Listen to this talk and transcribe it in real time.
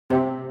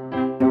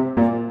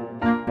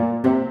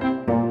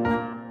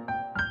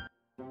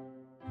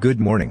Good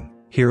morning,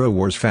 Hero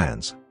Wars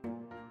fans.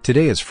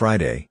 Today is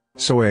Friday,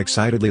 so I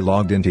excitedly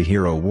logged into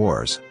Hero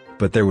Wars,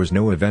 but there was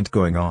no event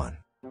going on.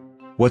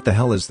 What the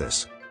hell is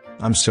this?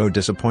 I'm so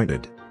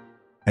disappointed.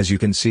 As you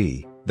can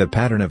see, the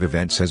pattern of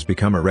events has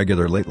become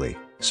irregular lately,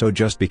 so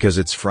just because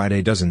it's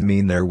Friday doesn't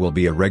mean there will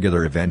be a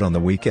regular event on the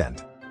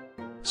weekend.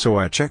 So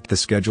I checked the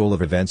schedule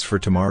of events for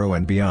tomorrow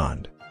and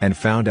beyond, and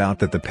found out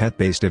that the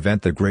pet-based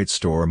event The Great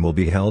Storm will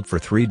be held for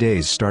 3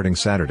 days starting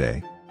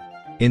Saturday.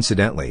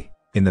 Incidentally,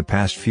 in the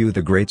past few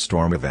The Great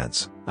Storm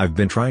events, I've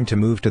been trying to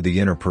move to the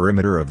inner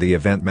perimeter of the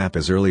event map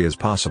as early as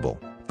possible,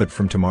 but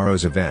from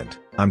tomorrow's event,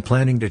 I'm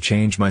planning to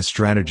change my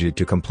strategy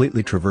to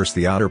completely traverse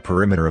the outer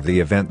perimeter of the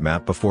event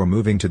map before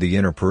moving to the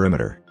inner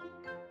perimeter.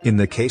 In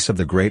the case of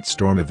the Great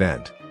Storm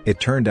event, it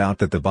turned out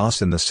that the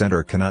boss in the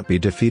center cannot be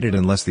defeated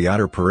unless the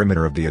outer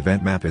perimeter of the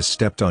event map is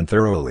stepped on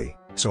thoroughly,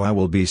 so I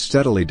will be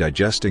steadily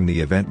digesting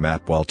the event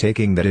map while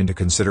taking that into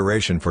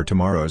consideration for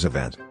tomorrow's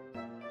event.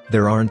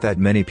 There aren't that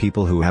many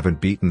people who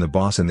haven't beaten the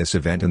boss in this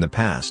event in the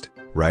past,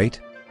 right?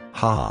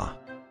 Haha.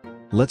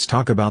 Let's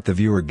talk about the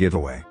viewer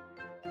giveaway.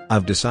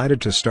 I've decided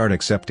to start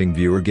accepting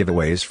viewer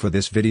giveaways for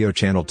this video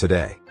channel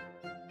today.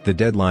 The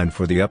deadline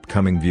for the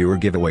upcoming viewer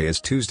giveaway is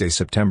Tuesday,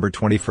 September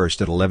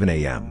 21st at 11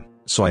 AM,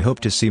 so I hope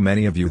to see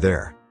many of you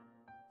there.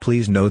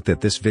 Please note that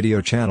this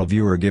video channel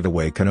viewer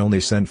giveaway can only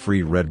send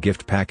free red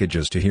gift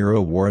packages to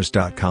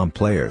HeroWars.com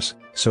players,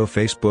 so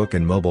Facebook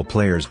and mobile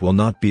players will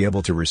not be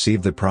able to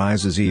receive the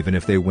prizes even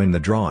if they win the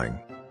drawing.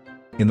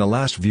 In the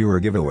last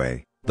viewer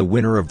giveaway, the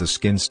winner of the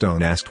skin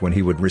stone asked when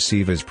he would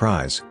receive his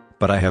prize,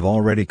 but I have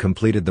already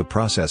completed the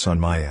process on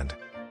my end.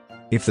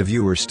 If the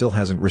viewer still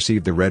hasn't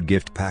received the red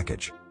gift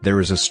package,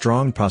 there is a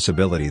strong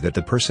possibility that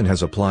the person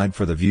has applied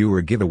for the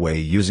viewer giveaway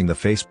using the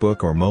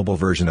Facebook or mobile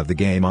version of the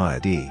game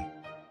ID.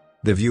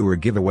 The viewer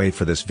giveaway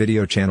for this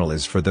video channel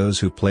is for those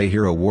who play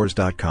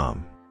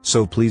HeroWars.com,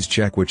 so please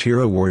check which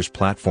Hero Wars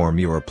platform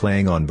you are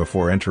playing on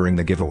before entering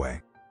the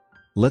giveaway.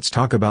 Let's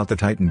talk about the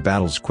Titan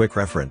Battles Quick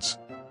Reference.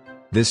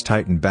 This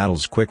Titan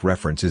Battles Quick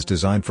Reference is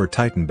designed for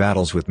Titan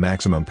battles with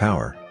maximum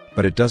power,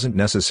 but it doesn't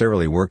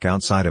necessarily work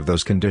outside of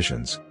those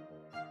conditions.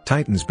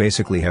 Titans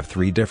basically have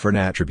 3 different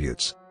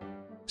attributes.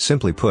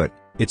 Simply put,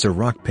 it's a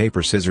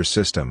rock-paper-scissors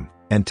system,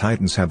 and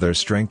Titans have their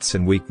strengths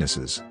and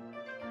weaknesses.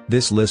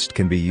 This list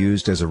can be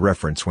used as a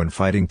reference when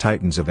fighting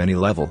Titans of any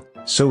level,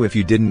 so if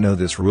you didn't know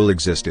this rule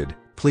existed,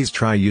 please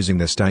try using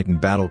this Titan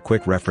Battle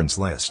Quick Reference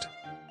list.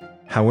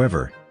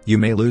 However, you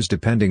may lose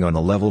depending on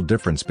the level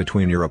difference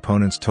between your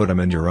opponent's totem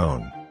and your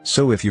own,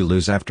 so if you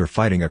lose after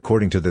fighting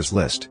according to this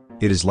list,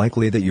 it is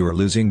likely that you are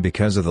losing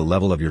because of the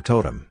level of your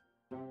totem.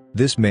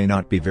 This may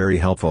not be very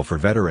helpful for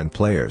veteran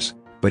players,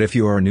 but if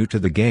you are new to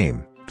the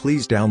game,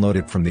 please download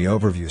it from the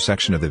overview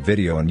section of the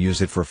video and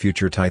use it for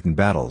future Titan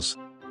battles.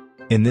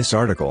 In this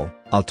article,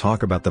 I'll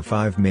talk about the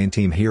 5 main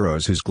team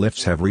heroes whose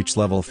glyphs have reached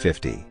level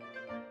 50.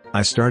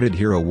 I started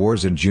Hero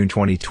Wars in June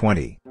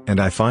 2020, and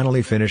I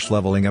finally finished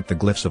leveling up the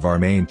glyphs of our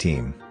main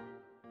team.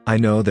 I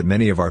know that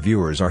many of our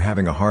viewers are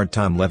having a hard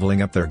time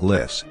leveling up their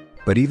glyphs,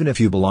 but even if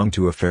you belong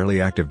to a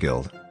fairly active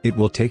guild, it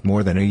will take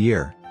more than a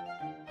year.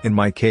 In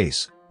my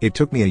case, it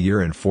took me a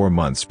year and 4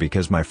 months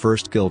because my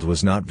first guild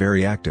was not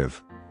very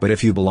active, but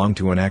if you belong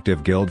to an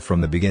active guild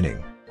from the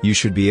beginning, you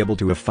should be able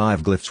to have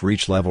 5 glyphs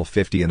reach level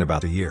 50 in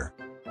about a year.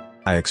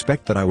 I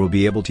expect that I will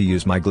be able to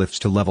use my glyphs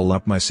to level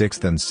up my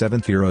 6th and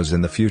 7th heroes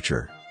in the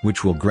future,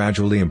 which will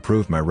gradually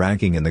improve my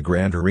ranking in the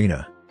Grand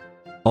Arena.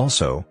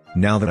 Also,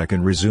 now that I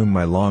can resume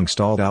my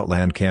long-stalled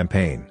Outland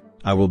campaign,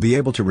 I will be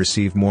able to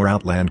receive more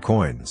Outland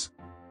coins.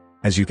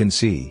 As you can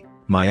see,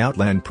 my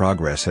Outland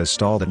progress has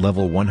stalled at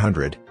level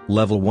 100,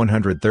 level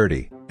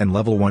 130, and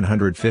level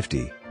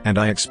 150, and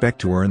I expect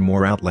to earn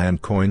more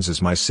Outland coins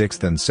as my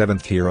 6th and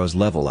 7th heroes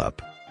level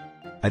up.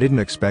 I didn't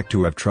expect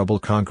to have trouble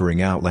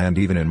conquering Outland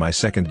even in my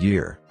 2nd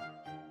year.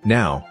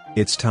 Now,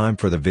 it's time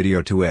for the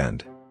video to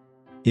end.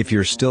 If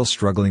you're still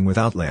struggling with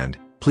Outland,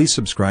 please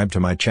subscribe to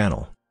my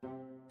channel.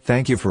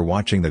 Thank you for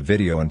watching the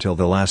video until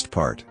the last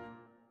part.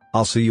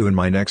 I'll see you in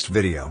my next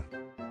video.